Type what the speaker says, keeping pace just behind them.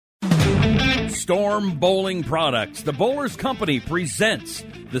Storm Bowling Products, the Bowlers Company, presents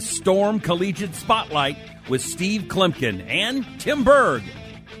the Storm Collegiate Spotlight with Steve Kloempken and Tim Berg.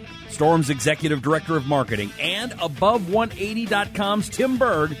 Storm's Executive Director of Marketing and Above180.com's Tim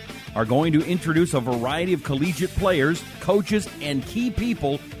Berg are going to introduce a variety of collegiate players, coaches, and key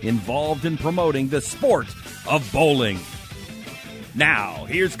people involved in promoting the sport of bowling. Now,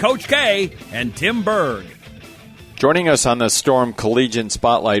 here's Coach K and Tim Berg. Joining us on the Storm Collegiate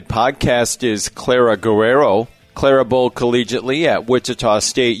Spotlight podcast is Clara Guerrero. Clara bowled collegiately at Wichita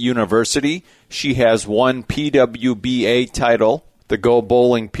State University. She has one PWBA title, the Go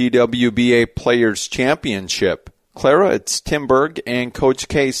Bowling PWBA Players Championship. Clara, it's Tim Berg and Coach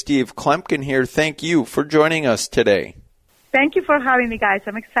K, Steve Kloempken here. Thank you for joining us today. Thank you for having me, guys.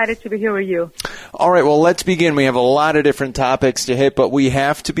 I'm excited to be here with you. All right, well, let's begin. We have a lot of different topics to hit, but we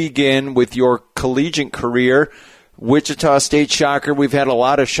have to begin with your collegiate career. Wichita State Shocker. We've had a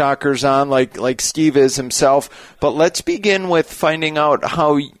lot of shockers on, like Steve is himself. But let's begin with finding out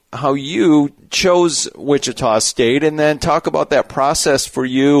how you chose Wichita State, and then talk about that process for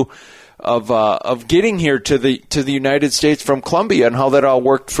you of getting here to the United States from Columbia, and how that all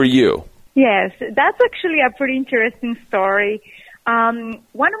worked for you. Yes, that's actually a pretty interesting story. One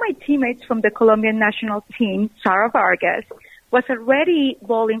of my teammates from the Colombian national team, Sarah Vargas, was already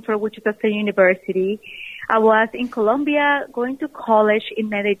bowling for Wichita State University. I was in Colombia, going to college in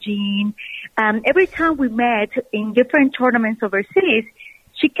Medellin. Every time we met in different tournaments overseas,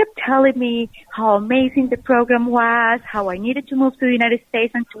 she kept telling me how amazing the program was, how I needed to move to the United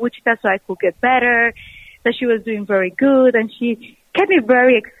States and to Wichita so I could get better, that she was doing very good, and she kept me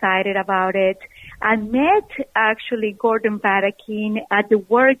very excited about it. I met actually Gordon Badakin at the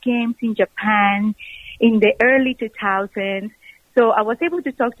World Games in Japan in the early 2000s. So I was able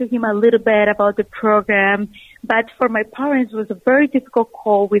to talk to him a little bit about the program, but for my parents it was a very difficult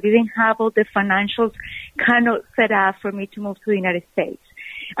call. We didn't have all the financials kind of set up for me to move to the United States.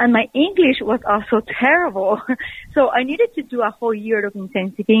 And my English was also terrible. So I needed to do a whole year of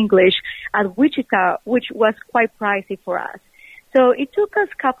intensive English at Wichita, which was quite pricey for us. So it took us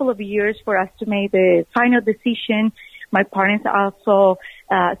a couple of years for us to make the final decision. My parents also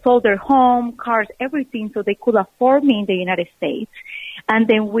sold their home, cars, everything, so they could afford me in the United States. And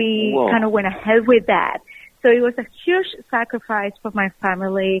then we kind of went ahead with that. So it was a huge sacrifice for my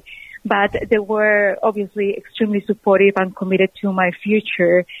family, but they were obviously extremely supportive and committed to my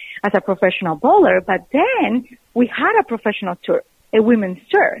future as a professional bowler. But then we had a professional tour, a women's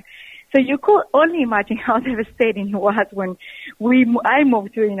tour. So you could only imagine how devastating it was when I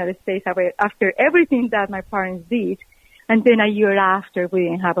moved to the United States after everything that my parents did. And then a year after, we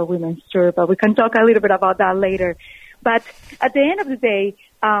didn't have a women's tour, but we can talk a little bit about that later. But at the end of the day,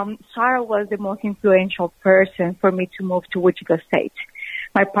 Sarah was the most influential person for me to move to Wichita State.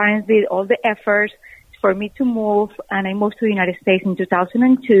 My parents did all the efforts for me to move, and I moved to the United States in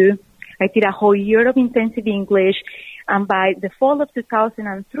 2002. I did a whole year of intensive English, and by the fall of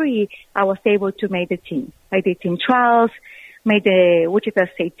 2003, I was able to make the team. I did team trials, made the Wichita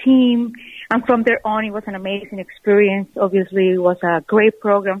State team, and from there on, it was an amazing experience. Obviously, it was a great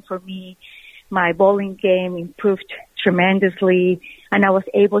program for me. My bowling game improved tremendously, and I was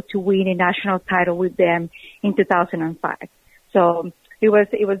able to win a national title with them in 2005. So it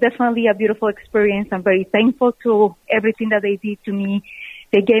was definitely a beautiful experience. I'm very thankful to everything that they did to me.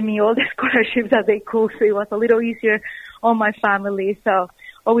 They gave me all the scholarships that they could, so it was a little easier on my family. So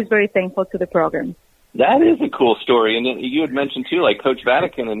always very thankful to the program. That is a cool story. And you had mentioned, too, like Coach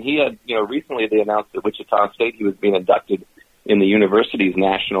Vatican, and he had, recently they announced at Wichita State he was being inducted in the university's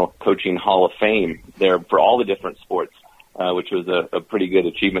National Coaching Hall of Fame there for all the different sports, which was a pretty good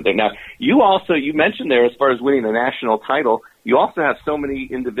achievement there. Now, you mentioned there, as far as winning a national title, you also have so many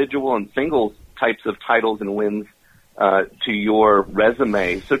individual and singles types of titles and wins to your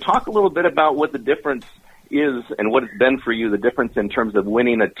resume. So talk a little bit about what the difference is and what it's been for you, the difference in terms of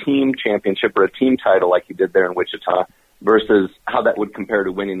winning a team championship or a team title like you did there in Wichita versus how that would compare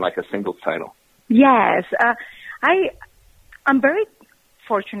to winning like a singles title. Yes. I'm very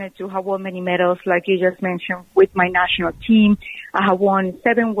fortunate to have won many medals, like you just mentioned, with my national team. I have won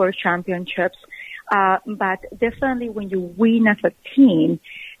 7 world championships. But definitely when you win as a team,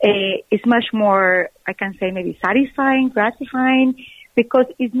 it's much more, I can say, maybe satisfying, gratifying, because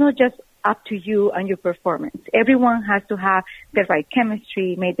it's not just up to you and your performance. Everyone has to have the right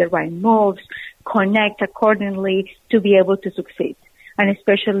chemistry, make the right moves, connect accordingly to be able to succeed. And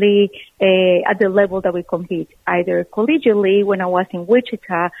especially at the level that we compete, either collegiately when I was in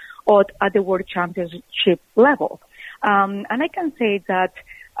Wichita or at the World Championship level. And I can say that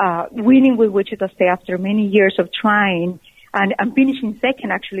winning with Wichita State after many years of trying and finishing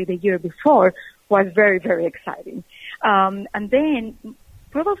second actually the year before was very, very exciting. And then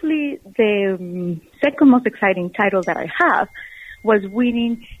probably the second most exciting title that I have was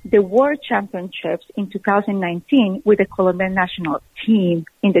winning the World Championships in 2019 with the Colombian national team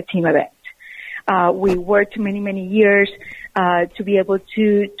in the team event. We worked many years to be able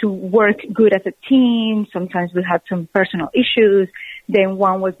to work good as a team. Sometimes we had some personal issues. Then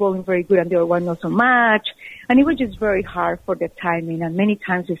one was bowling very good and the other one not so much. And it was just very hard for the timing. And many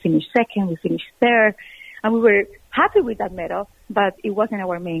times we finished second, we finished third. And we were happy with that medal, but it wasn't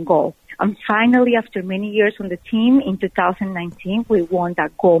our main goal. And finally, after many years on the team, in 2019, we won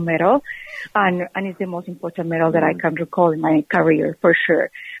that gold medal. And it's the most important medal that I can recall in my career, for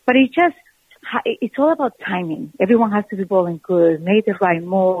sure. But it's all about timing. Everyone has to be bowling good, make the right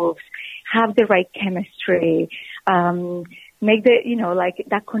moves, have the right chemistry, make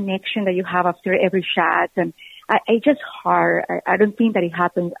that connection that you have after every shot. And it's just hard. I don't think that it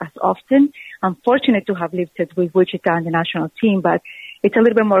happens as often. I'm fortunate to have lived it with Wichita and the national team, but it's a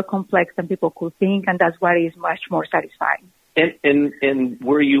little bit more complex than people could think, and that's why it's much more satisfying. And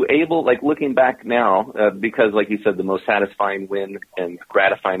were you able, like looking back now, because like you said, the most satisfying win and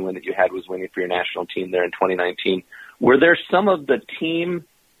gratifying win that you had was winning for your national team there in 2019. Were there some of the team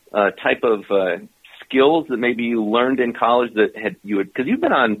type of skills that maybe you learned in college that because you've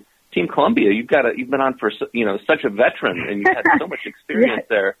been on Team Columbia, you've been on for such a veteran, and you had so much experience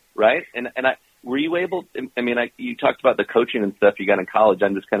there, right? And were you able? You talked about the coaching and stuff you got in college.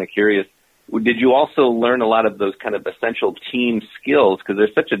 I'm just kind of curious. Did you also learn a lot of those kind of essential team skills? Because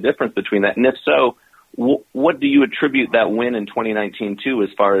there's such a difference between that. And if so, what do you attribute that win in 2019 to, as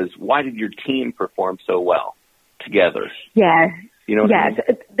far as why did your team perform so well together? Yeah. You know what I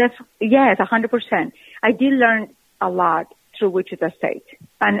mean? Yes, 100%. I did learn a lot through Wichita State.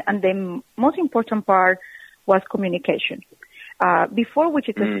 And the most important part was communication. Before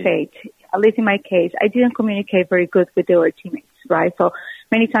Wichita State, at least in my case, I didn't communicate very good with the other teammates, right? So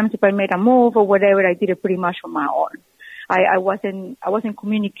many times if I made a move or whatever, I did it pretty much on my own. I wasn't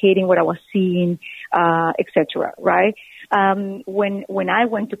communicating what I was seeing, etc. Right? When I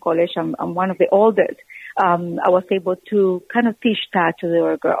went to college, I'm one of the oldest. I was able to kind of teach that to the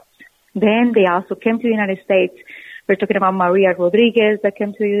other girls. Then they also came to the United States. We're talking about Maria Rodriguez that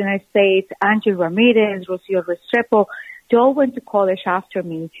came to the United States, Angie Ramirez, Rocio Restrepo. They all went to college after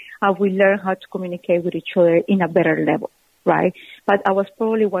me. We learned how to communicate with each other in a better level, right? But I was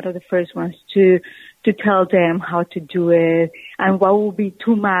probably one of the first ones to tell them how to do it and what would be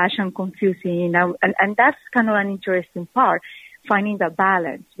too much and confusing. And that's kind of an interesting part, finding the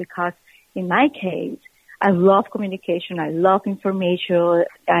balance, because in my case, I love communication. I love information.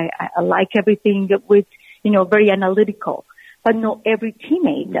 I like everything with, very analytical. But not every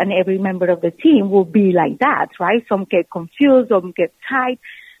teammate and every member of the team will be like that, right? Some get confused, some get tight.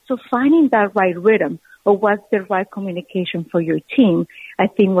 So finding that right rhythm or what's the right communication for your team, I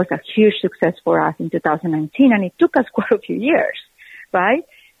think was a huge success for us in 2019. And it took us quite a few years, right?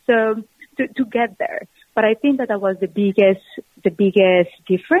 So to get there. But I think that was the biggest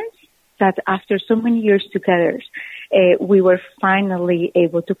difference, that after so many years together, we were finally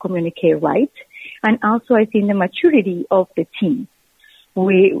able to communicate right. And also, I think the maturity of the team.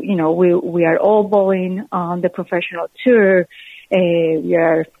 We are all bowling on the professional tour. We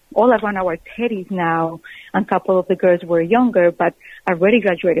are all around our 30s now. And a couple of the girls were younger, but already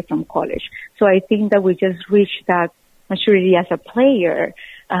graduated from college. So I think that we just reached that maturity as a player,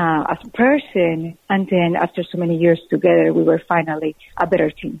 as a person, and then after so many years together, we were finally a better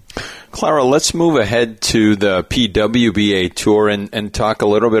team. Clara, let's move ahead to the PWBA Tour and talk a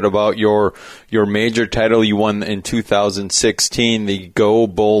little bit about your major title you won in 2016, the Go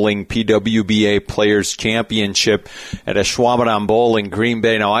Bowling PWBA Players Championship at Ashwaubenon Bowl in Green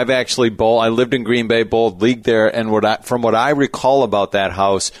Bay. Now, I've actually I lived in Green Bay, bowled league there, and from what I recall about that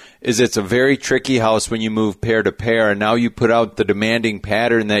house is it's a very tricky house when you move pair to pair, and now you put out the demanding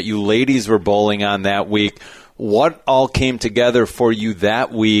pattern that you ladies were bowling on that week. What all came together for you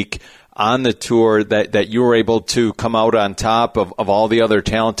that week on the tour that you were able to come out on top of all the other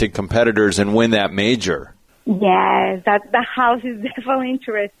talented competitors and win that major? Yes, the house is definitely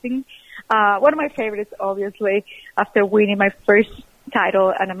interesting. One of my favorites, obviously, after winning my first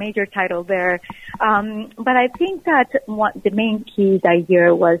title and a major title there. But I think that the main key that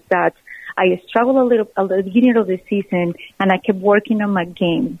year was that I struggled a little at the beginning of the season, and I kept working on my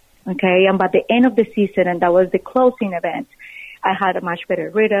game. Okay, and by the end of the season, and that was the closing event, I had a much better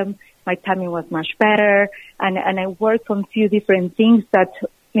rhythm. My timing was much better, and I worked on a few different things that,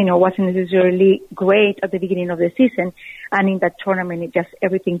 wasn't necessarily great at the beginning of the season. And in that tournament,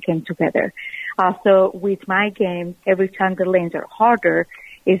 everything came together. So with my game, every time the lanes are harder,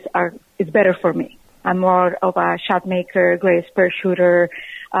 is better for me. I'm more of a shot maker, great spur shooter.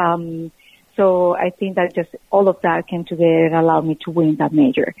 So I think that just all of that came together and allowed me to win that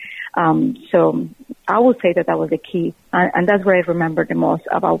major. So I would say that was the key, and that's what I remember the most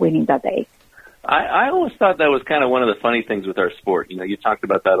about winning that day. I always thought that was kind of one of the funny things with our sport. You know, you talked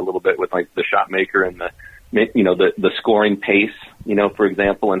about that a little bit with like the shot maker and the scoring pace, for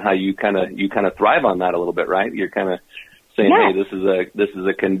example, and how you kind of thrive on that a little bit, right? You're kind of saying, yeah. Hey, this is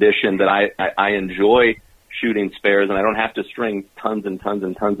a condition that I enjoy shooting spares, and I don't have to string tons and tons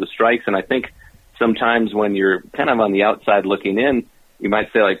and tons of strikes. And I think sometimes when you're kind of on the outside looking in, you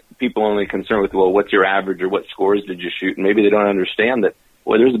might say, like, people only concerned with, well, what's your average or what scores did you shoot? And maybe they don't understand that,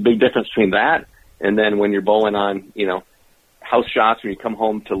 well, there's a big difference between that and then when you're bowling on, house shots when you come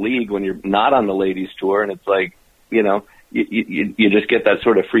home to league when you're not on the ladies tour, and it's like, you just get that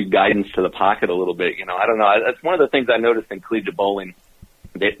sort of free guidance to the pocket a little bit. I don't know. That's one of the things I noticed in collegiate bowling.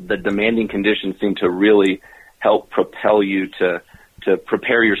 The demanding conditions seem to really help propel you to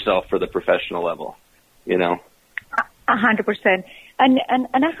prepare yourself for the professional level. 100%. And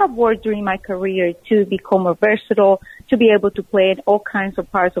I have worked during my career to become more versatile, to be able to play in all kinds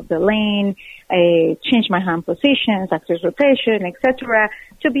of parts of the lane, change my hand positions, access rotation, etc.,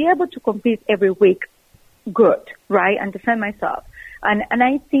 to be able to compete every week good, right, and defend myself. And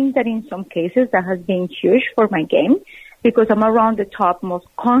I think that in some cases that has been huge for my game because I'm around the top most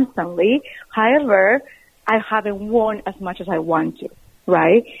constantly. However, I haven't won as much as I want to,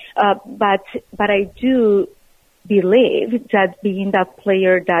 right? But I do believe that being that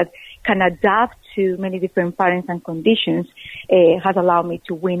player that can adapt to many different patterns and conditions has allowed me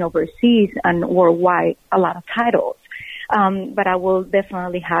to win overseas and worldwide a lot of titles. But I will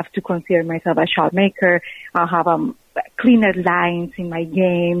definitely have to consider myself a shot maker. I'll have cleaner lines in my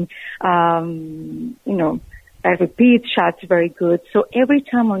game. I repeat shots very good. So every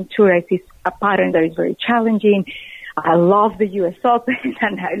time on tour, I see a pattern that is very challenging. I love the U.S. Open,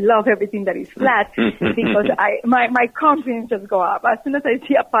 and I love everything that is flat because my confidence just go up. As soon as I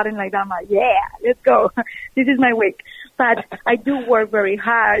see a pattern like that, I'm like, yeah, let's go. This is my week. But I do work very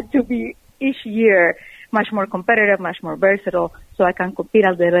hard to be each year much more competitive, much more versatile, so I can compete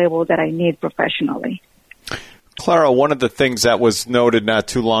at the level that I need professionally. Clara, one of the things that was noted not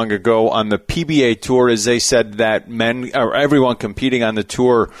too long ago on the PBA tour is they said that men or everyone competing on the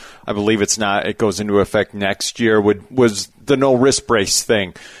tour, I believe it goes into effect next year, was the no wrist brace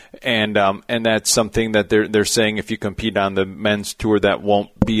thing, and that's something that they're saying if you compete on the men's tour that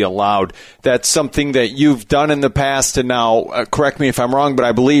won't be allowed. That's something that you've done in the past, and now correct me if I'm wrong, but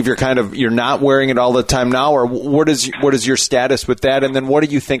I believe you're not wearing it all the time now. Or what is your status with that? And then what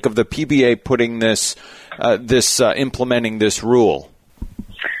do you think of the PBA putting this implementing this rule?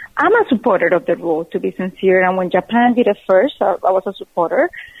 I'm a supporter of the rule, to be sincere. And when Japan did it first, I was a supporter.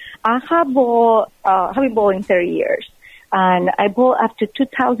 I have been bowling 30 years, and I bowled up to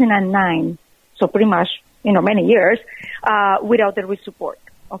 2009, so pretty much many years without the wrist support.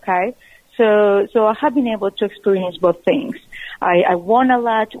 Okay, so I have been able to experience both things. I won a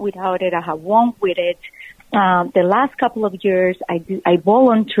lot without it. I have won with it. The last couple of years, I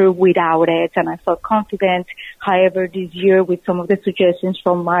volunteered without it, and I felt confident. However, this year, with some of the suggestions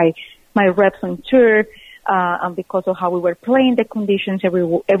from my reps on tour, and because of how we were playing the conditions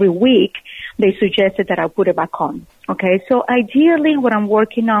every week, they suggested that I put it back on. Okay, so ideally, what I'm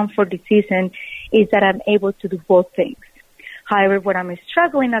working on for the season is that I'm able to do both things. However, what I'm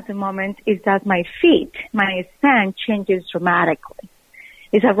struggling at the moment is that my stand changes dramatically.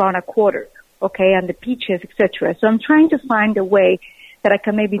 It's around a quarter. Okay, and the pitches, etc. So I'm trying to find a way that I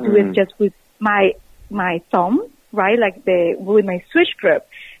can maybe do it just with my thumb, right? With my switch grip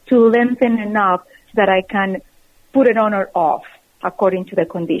to lengthen enough that I can put it on or off according to the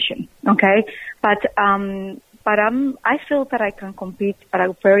condition. Okay, but I feel that I can compete at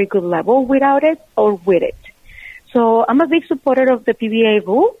a very good level without it or with it. So I'm a big supporter of the PBA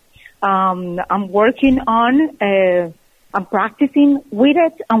rule. I'm working on. I'm practicing with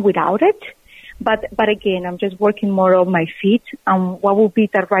it and without it. But again, I'm just working more on my feet and what will be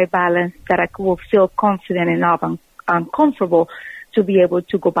the right balance that I will feel confident enough and comfortable to be able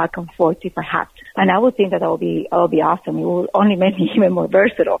to go back and forth if I have to. And I would think that will be awesome. It will only make me even more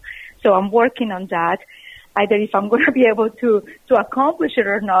versatile. So I'm working on that. Either if I'm going to be able to accomplish it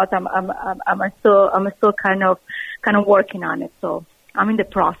or not, I'm still kind of working on it. So I'm in the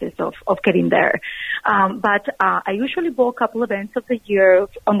process of getting there. But I usually bowl a couple events of the year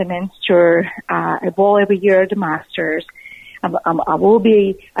on the men's tour. I bowl every year at the Masters. I will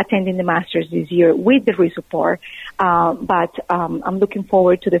be attending the Masters this year with the support, but I'm looking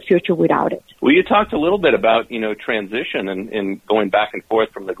forward to the future without it. Well, you talked a little bit about, transition and going back and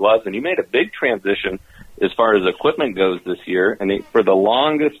forth from the gloves, and you made a big transition as far as equipment goes this year. And for the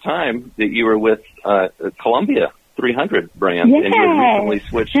longest time that you were with Columbia 300 brand, yes. And you had recently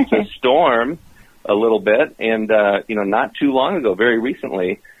switched to Storm a little bit, and not too long ago, very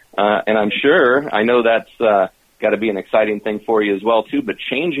recently. And I know that's got to be an exciting thing for you as well too. But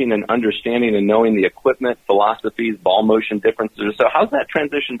changing and understanding and knowing the equipment philosophies, ball motion differences. So how's that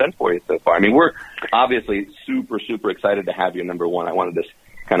transition been for you so far? I mean, we're obviously super, super excited to have you number one. I wanted to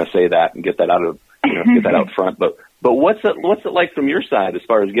kind of say that and get that out of get that out front. But what's it like from your side as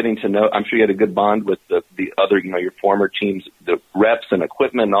far as getting to know? I'm sure you had a good bond with the other your former teams, the reps and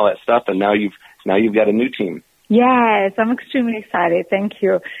equipment and all that stuff, and now you've got a new team. Yes, I'm extremely excited. Thank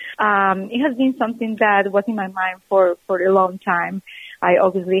you. It has been something that was in my mind for a long time. I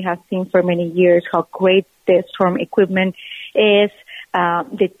obviously have seen for many years how great the Storm equipment is,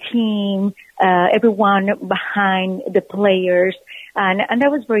 the team, everyone behind the players, and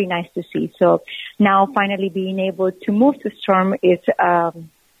that was very nice to see. So now finally being able to move to Storm is, I'm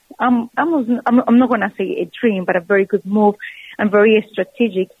not going to say a dream, but a very good move. I'm very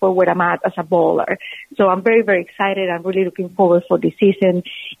strategic for where I'm at as a bowler. So I'm very, very excited. I'm really looking forward for the season.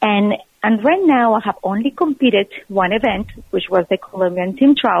 And right now I have only competed one event, which was the Colombian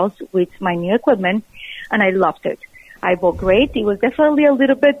Team Trials with my new equipment, and I loved it. I bowled great. It was definitely a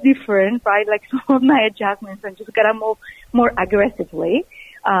little bit different, right? Like some of my adjustments, I just gotta move more aggressively.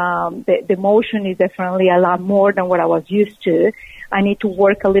 The motion is definitely a lot more than what I was used to. I need to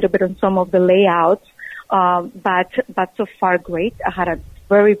work a little bit on some of the layouts. But so far great. I had a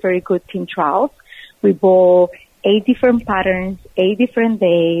very, very good team trials. We bowl 8 different patterns, 8 different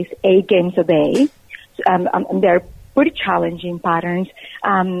days, 8 games a day. And they're pretty challenging patterns.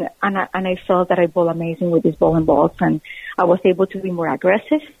 And I felt that I bowl amazing with these bowling balls, and I was able to be more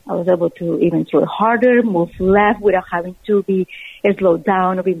aggressive. I was able to even throw harder, move left without having to be slowed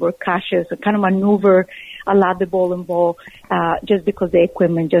down or be more cautious, and kind of maneuver a lot the bowling ball, just because the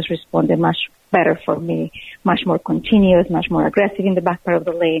equipment just responded much better for me, much more continuous, much more aggressive in the back part of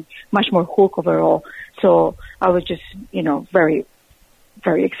the lane, much more hook overall. So I was just, very,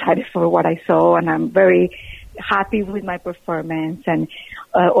 very excited for what I saw, and I'm very happy with my performance. And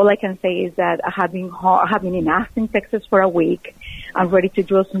all I can say is that I have been in Austin, Texas for a week. I'm ready to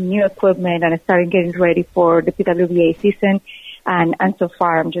draw some new equipment, and I started getting ready for the PWBA season. And so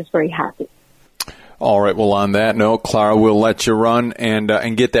far, I'm just very happy. All right. Well, on that note, Clara, we'll let you run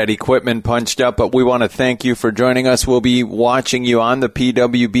and get that equipment punched up. But we want to thank you for joining us. We'll be watching you on the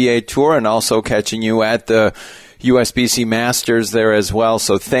PWBA tour and also catching you at the USBC Masters there as well.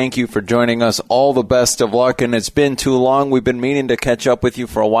 So thank you for joining us. All the best of luck. And it's been too long. We've been meaning to catch up with you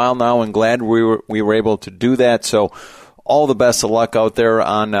for a while now, and glad we were able to do that. So all the best of luck out there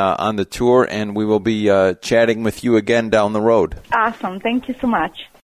on the tour, and we will be chatting with you again down the road. Awesome. Thank you so much.